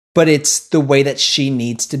love, but it's the way that she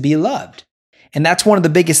needs to be loved. And that's one of the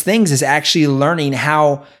biggest things, is actually learning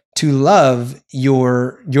how to love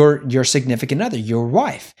your significant other, your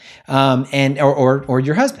wife, and or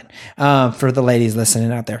your husband, for the ladies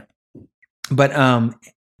listening out there.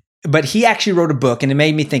 But he actually wrote a book, and it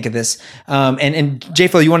made me think of this. And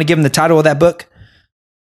J-Flo, you want to give him the title of that book?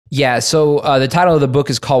 Yeah. So the title of the book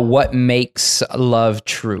is called "What Makes Love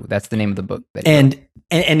True." That's the name of the book. And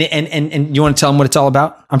you want to tell him what it's all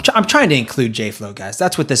about? I'm trying to include J-Flo, guys.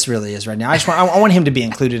 That's what this really is right now. I want him to be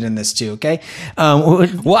included in this too. Okay.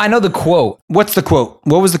 Well, I know the quote. What's the quote?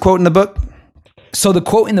 What was the quote in the book? So the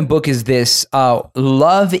quote in the book is this: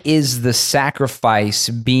 "Love is the sacrifice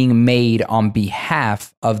being made on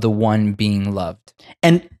behalf of the one being loved."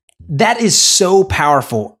 And that is so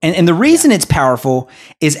powerful, and the reason it's powerful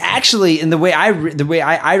is actually in the way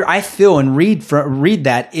I feel and read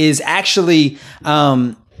that is actually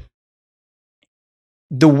the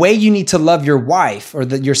way you need to love your wife or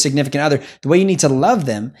your significant other. The way you need to love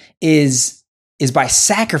them is by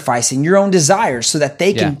sacrificing your own desires so that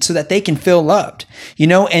they can feel loved. You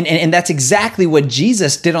know, and that's exactly what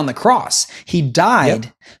Jesus did on the cross. He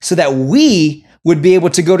died so that we would be able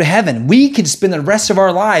to go to heaven. We could spend the rest of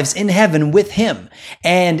our lives in heaven with him.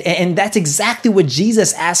 And that's exactly what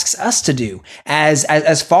Jesus asks us to do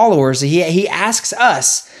as followers. He asks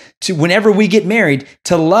us to, whenever we get married,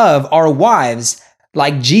 to love our wives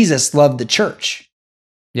like Jesus loved the church.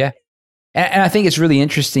 Yeah. And I think it's really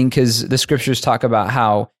interesting because the scriptures talk about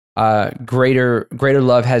how greater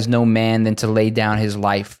love has no man than to lay down his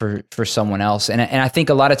life for someone else. And I think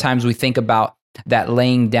a lot of times we think about that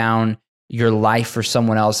laying down your life for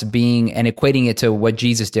someone else being and equating it to what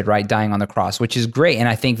Jesus did, right? Dying on the cross, which is great. And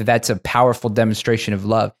I think that that's a powerful demonstration of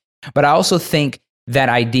love. But I also think that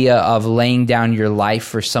idea of laying down your life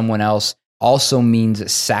for someone else also means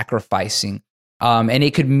sacrificing. And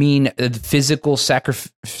it could mean physical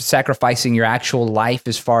sacrificing your actual life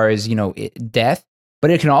as far as, death.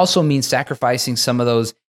 But it can also mean sacrificing some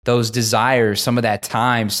of those desires, some of that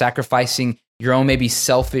time, sacrificing your own maybe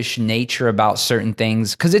selfish nature about certain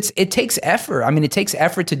things, because it takes effort. I mean, it takes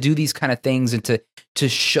effort to do these kind of things and to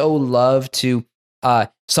show love to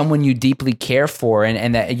someone you deeply care for,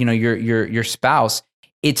 and that your spouse.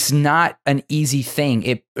 It's not an easy thing.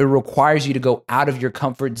 It requires you to go out of your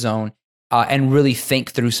comfort zone and really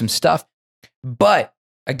think through some stuff. But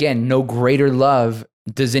again, no greater love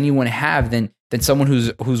does anyone have than someone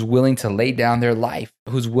who's willing to lay down their life,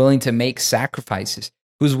 who's willing to make sacrifices,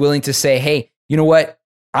 who's willing to say, hey, you know what?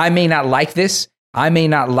 I may not like this. I may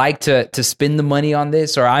not like to spend the money on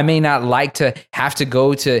this, or I may not like to have to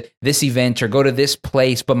go to this event or go to this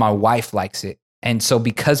place, but my wife likes it. And so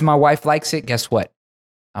because my wife likes it, guess what?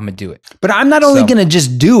 I'm going to do it. But I'm not only going to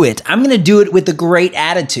just do it. I'm going to do it with a great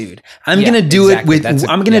attitude. I'm going to do it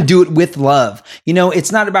with love.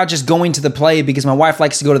 It's not about just going to the play because my wife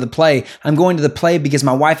likes to go to the play. I'm going to the play because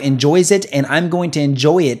my wife enjoys it, and I'm going to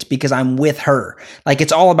enjoy it because I'm with her. Like,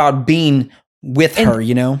 it's all about being with her,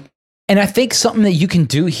 And I think something that you can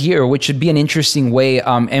do here, which would be an interesting way,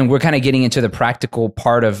 and we're kind of getting into the practical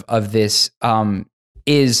part of this,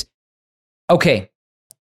 is, okay,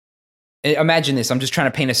 imagine this. I'm just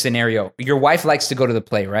trying to paint a scenario. Your wife likes to go to the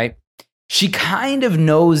play, right? She kind of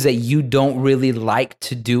knows that you don't really like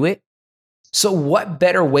to do it. So what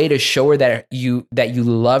better way to show her that you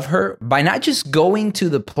love her by not just going to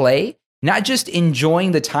the play, not just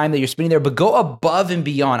enjoying the time that you're spending there, but go above and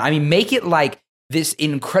beyond. I mean, make it like this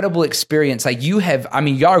incredible experience. Like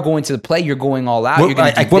y'all are going to the play, you're going all out.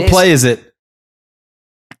 What play is it?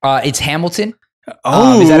 It's Hamilton.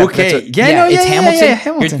 Okay. It's Hamilton. Yeah,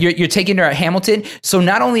 Hamilton. You're taking her to Hamilton. So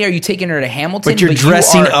not only are you taking her to Hamilton, but you're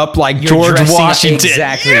dressing up like George Washington.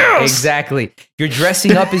 Exactly. You're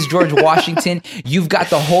dressing up as George Washington. You've got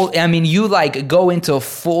the whole. I mean, you like go into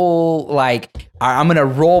full I'm gonna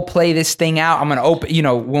role play this thing out. I'm gonna open.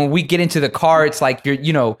 When we get into the car, it's like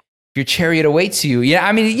your chariot awaits you. Yeah,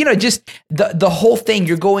 I mean, just the whole thing.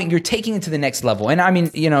 You're taking it to the next level. And I mean,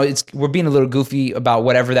 we're being a little goofy about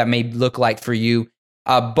whatever that may look like for you,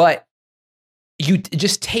 but you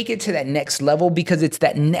just take it to that next level, because it's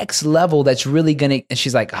that next level that's really gonna. And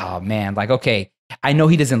she's like, oh man, like, okay, I know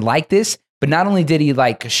he doesn't like this, but not only did he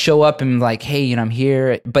show up and hey, I'm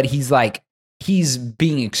here, but he's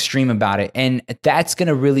being extreme about it, and that's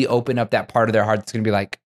gonna really open up that part of their heart that's gonna be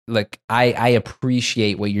like, look, I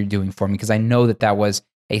appreciate what you're doing for me, because I know that was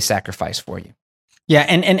a sacrifice for you. Yeah,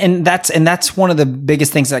 and that's one of the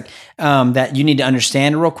biggest things that you need to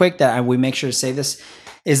understand real quick, that we make sure to say this,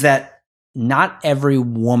 is that not every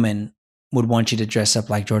woman would want you to dress up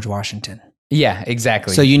like George Washington. Yeah,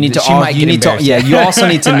 exactly. So you need to you also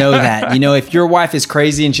need to know that, if your wife is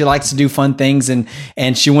crazy and she likes to do fun things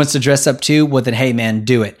and she wants to dress up too, well then, hey man,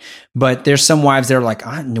 do it. But there's some wives that are like,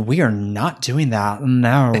 we are not doing that.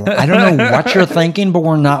 No, I don't know what you're thinking, but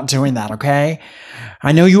we're not doing that. Okay.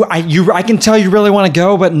 I know I can tell you really want to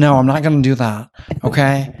go, but no, I'm not going to do that.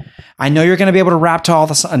 Okay. I know you're going to be able to rap to all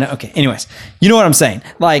the no, okay. Anyways, you know what I'm saying?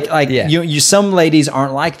 Some ladies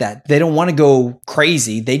aren't like that. They don't want to go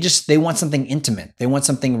crazy. They want something intimate. They want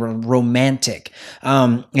something romantic.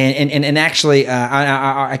 And actually,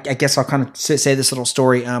 I guess I'll kind of say this little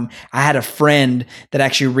story. I had a friend that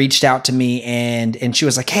actually reached out to me, and she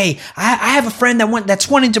was like, "Hey, I have a friend that's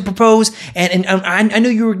wanting to propose, and I know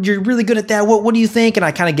you're really good at that. What do you think?" And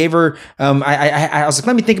I kind of gave her, I was like,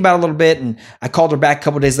 let me think about it a little bit. And I called her back a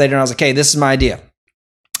couple of days later, and I was like, hey, this is my idea.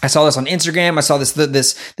 I saw this on Instagram. I saw this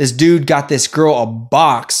dude got this girl a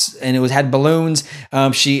box, and it had balloons.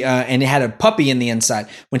 And it had a puppy in the inside.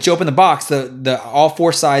 When she opened the box, the all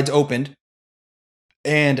four sides opened,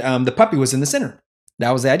 and the puppy was in the center.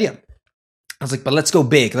 That was the idea. I was like, but let's go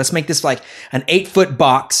big. Let's make this like an 8-foot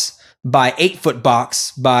box by 8-foot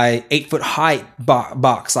box by 8-foot height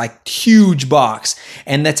box, like huge box.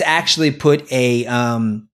 And let's actually put a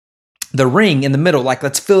the ring in the middle, like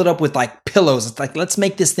let's fill it up with like pillows. It's like, let's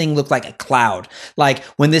make this thing look like a cloud. Like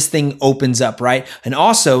when this thing opens up, right? And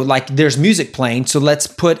also like there's music playing. So let's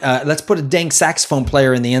put a dang saxophone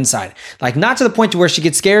player in the inside. Like not to the point to where she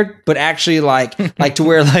gets scared, but actually like to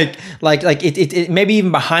where like it maybe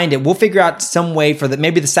even behind it. We'll figure out some way for that.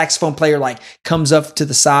 Maybe the saxophone player like comes up to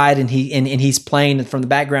the side and he's playing from the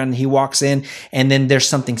background and he walks in and then there's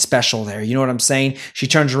something special there. You know what I'm saying? She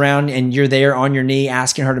turns around and you're there on your knee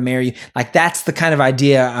asking her to marry you. Like that's the kind of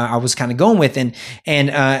idea I was kind of going with,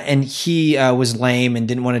 and he was lame and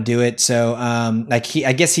didn't want to do it. So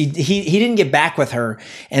I guess he didn't get back with her,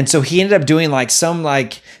 and so he ended up doing like some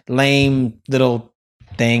like lame little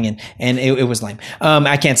thing, and it was lame.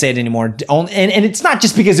 I can't say it anymore. And it's not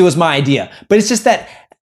just because it was my idea, but it's just that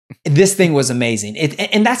this thing was amazing.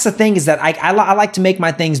 And that's the thing is that I like to make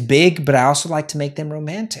my things big, but I also like to make them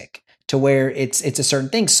romantic, to where it's a certain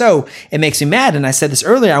thing. So it makes me mad. And I said this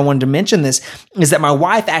earlier, I wanted to mention this, is that my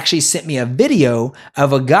wife actually sent me a video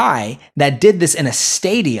of a guy that did this in a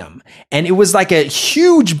stadium. And it was like a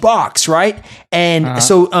huge box, right? And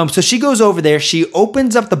so she goes over there, she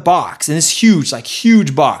opens up the box, and it's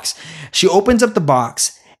huge box. She opens up the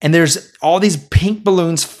box, and there's all these pink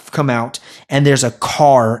balloons come out, and there's a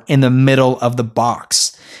car in the middle of the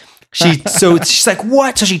box. So she's like,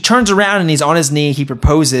 what? So she turns around and he's on his knee. He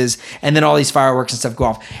proposes, and then all these fireworks and stuff go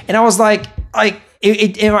off. And I was like, I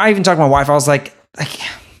even talked to my wife. I was like,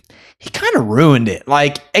 he kind of ruined it.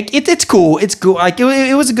 Like, it's cool. It's cool. Like,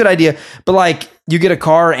 it was a good idea. But like, you get a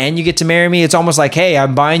car and you get to marry me. It's almost like, hey,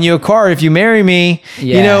 I'm buying you a car if you marry me.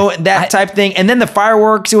 Yeah. You know, that type thing. And then the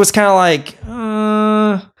fireworks, it was kind of like,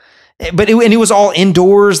 but it was all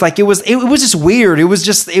indoors. Like it was just weird. It was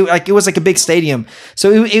just it was like a big stadium.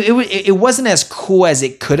 So it wasn't as cool as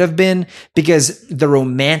it could have been because the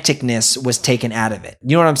romanticness was taken out of it.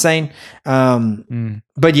 You know what I'm saying?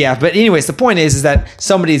 But anyways, the point is that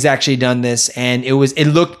somebody's actually done this, and it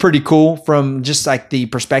looked pretty cool from just like the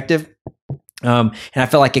perspective. And I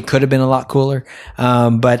felt like it could have been a lot cooler.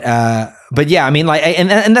 But yeah, I mean, like,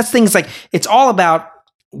 and that's things like, it's all about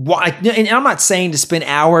why. And I'm not saying to spend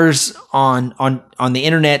hours on the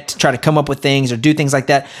internet to try to come up with things or do things like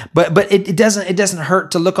that. But it doesn't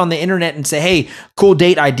hurt to look on the internet and say, hey, cool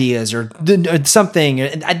date ideas or something.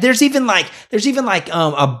 There's even like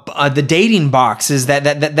the dating boxes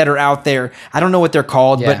that are out there. I don't know what they're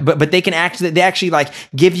called, but they actually like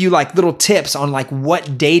give you like little tips on like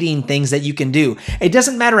what dating things that you can do. It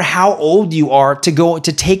doesn't matter how old you are to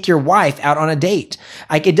take your wife out on a date.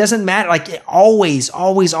 Like it doesn't matter. Like always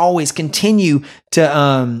continue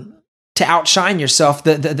to outshine yourself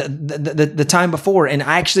the time before. And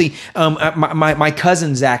I actually, my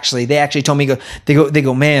cousins actually, they actually told me, they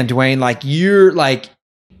go, man, Dwayne, like you're like,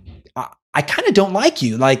 I kind of don't like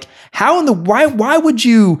you. Like why would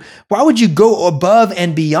you go above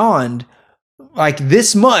and beyond like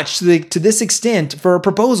this much to this extent for a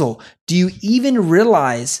proposal? Do you even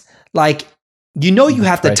realize, like, you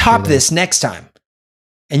have to top this next time,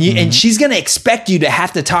 and and she's going to expect you to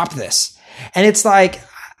have to top this. And it's like,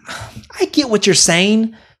 I get what you're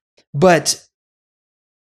saying, but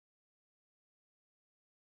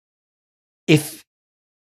if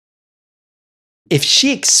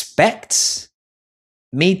she expects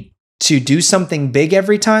me to do something big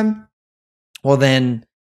every time, well then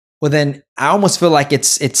I almost feel like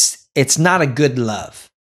it's not a good love.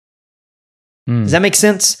 Does that make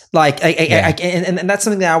sense? Like, and that's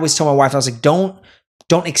something that I always tell my wife. I was like, don't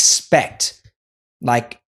expect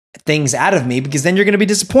like things out of me, because then you're going to be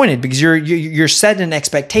disappointed, because you're setting an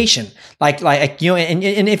expectation. Like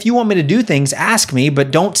and if you want me to do things, ask me,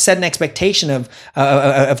 but don't set an expectation of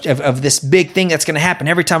this big thing that's going to happen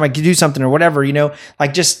every time I do something or whatever.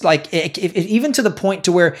 Like just like even to the point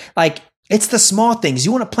to where like, it's the small things.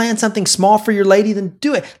 You want to plan something small for your lady, then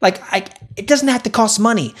do it. Like it doesn't have to cost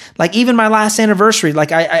money. Like even my last anniversary,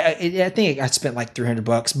 like I think I spent like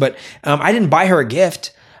 $300, but I didn't buy her a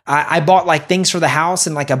gift. I bought like things for the house,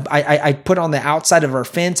 and like I put on the outside of our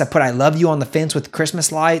fence, I put "I love you" on the fence with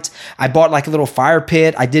Christmas lights. I bought like a little fire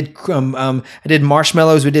pit. I did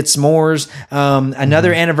marshmallows. We did s'mores.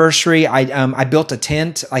 Another anniversary, I built a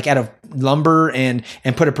tent like out of lumber and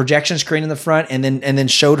put a projection screen in the front, and then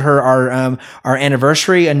showed her our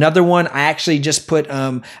anniversary. Another one, I actually just put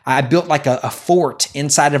I built like a fort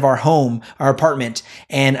inside of our apartment,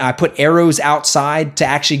 and I put arrows outside to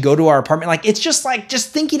actually go to our apartment. Like it's just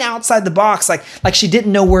thinking outside the box. Like she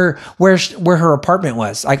didn't know where her apartment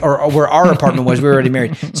was, like or where our apartment was. We were already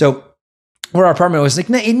married, so where our apartment was, like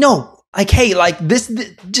no, like hey, like this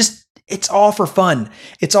just, it's all for fun.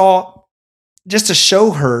 It's all just to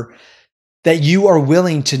show her that you are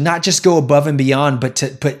willing to not just go above and beyond, but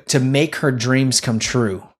to make her dreams come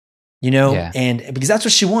true, and because that's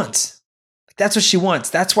what she wants. That's what she wants.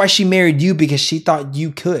 That's why she married you, because she thought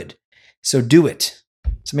you could. So do it.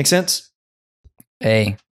 Does it make sense?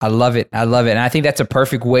 Hey, I love it. And I think that's a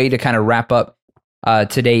perfect way to kind of wrap up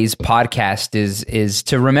today's podcast is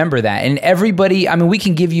to remember that. And everybody, I mean, we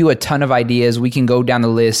can give you a ton of ideas. We can go down the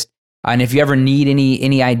list. And if you ever need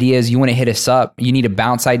any ideas, you want to hit us up, you need to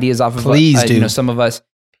bounce ideas off of Please do. Some of us.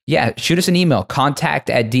 Yeah, shoot us an email,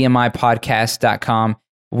 contact@dmipodcast.com.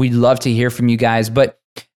 We'd love to hear from you guys. But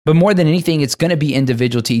more than anything, it's going to be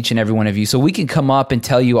individual to each and every one of you. So we can come up and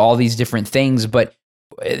tell you all these different things, but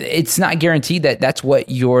it's not guaranteed that that's what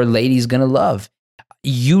your lady's going to love.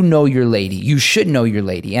 You know your lady. You should know your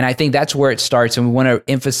lady. And I think that's where it starts. And we want to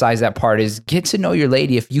emphasize that part is get to know your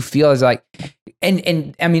lady. If you feel as like,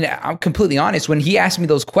 and I mean, I'm completely honest. When he asked me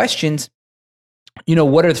those questions,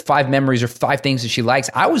 what are the 5 memories or 5 things that she likes?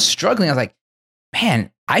 I was struggling. I was like, man,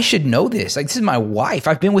 I should know this. Like, this is my wife.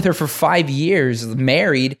 I've been with her for 5 years,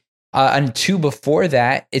 married, and 2 before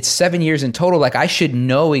that. It's 7 years in total. Like, I should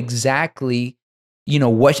know exactly,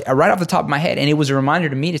 what right off the top of my head. And it was a reminder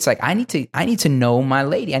to me. It's like, I need to know my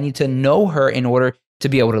lady. I need to know her in order to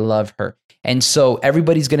be able to love her. And so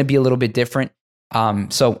everybody's going to be a little bit different.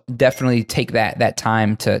 So definitely take that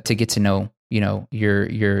time to get to know,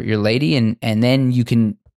 your lady, and then you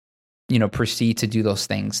can, proceed to do those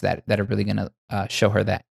things that are really going to show her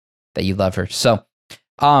that you love her. So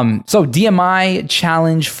DMI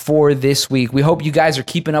challenge for this week. We hope you guys are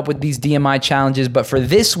keeping up with these DMI challenges, but for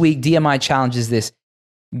this week, DMI challenge is this: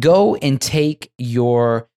 go and take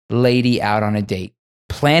your lady out on a date.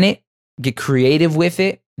 Plan it, get creative with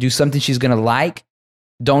it, do something she's going to like.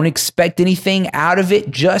 Don't expect anything out of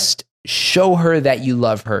it. Just show her that you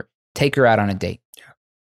love her. Take her out on a date.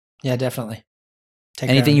 Yeah, definitely.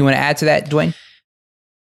 Anything you want to add to that, Dwayne?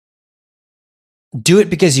 Do it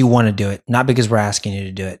because you want to do it, not because we're asking you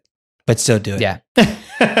to do it, but still do it. Yeah.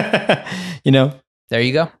 There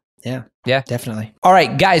you go. Yeah. Yeah, definitely. All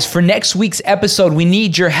right, guys, for next week's episode, we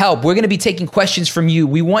need your help. We're going to be taking questions from you.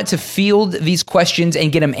 We want to field these questions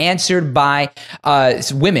and get them answered by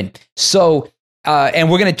women. So,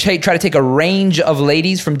 and we're going to try to take a range of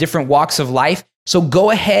ladies from different walks of life. So go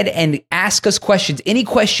ahead and ask us questions. Any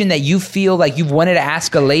question that you feel like you've wanted to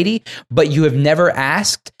ask a lady, but you have never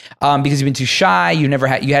asked because you've been too shy, you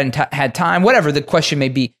hadn't had time, whatever the question may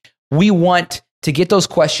be. We want to get those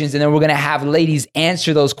questions, and then we're going to have ladies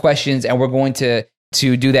answer those questions, and we're going to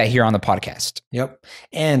do that here on the podcast. Yep.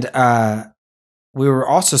 And we were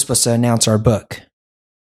also supposed to announce our book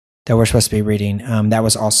that we're supposed to be reading. That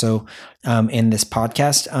was also in this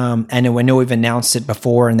podcast. And I know we've announced it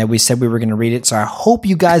before and that we said we were going to read it. So I hope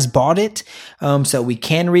you guys bought it so that we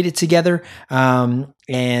can read it together. And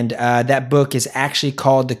that book is actually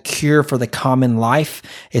called The Cure for the Common Life.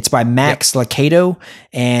 It's by Max Lucado.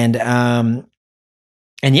 And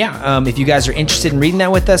if you guys are interested in reading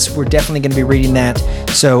that with us, we're definitely going to be reading that.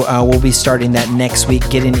 So we'll be starting that next week,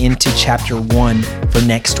 getting into chapter 1 for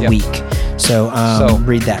next week. So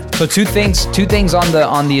read that. So two things on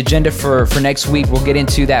the agenda for next week. We'll get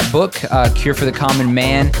into that book, Cure for the Common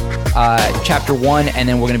Man, chapter 1, and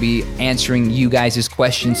then we're going to be answering you guys'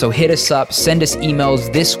 questions. So hit us up, send us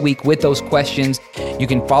emails this week with those questions. You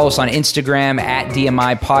can follow us on Instagram at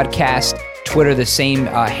DMI Podcast. Twitter, the same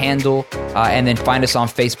handle, and then find us on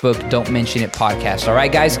Facebook, Don't Mention It Podcast. All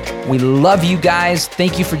right, guys, we love you guys.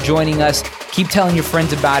 Thank you for joining us. Keep telling your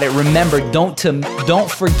friends about it. Remember,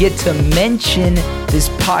 don't forget to mention this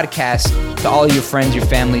podcast to all your friends, your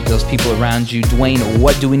family, those people around you. Dwayne,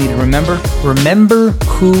 what do we need to remember? Remember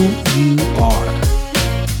who you are.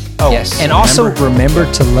 Oh, yes. And also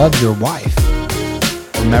remember to love your wife.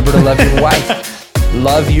 Remember to love your wife.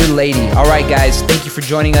 Love your lady. All right, guys, thank you for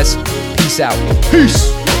joining us. Peace out.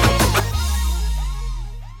 Peace.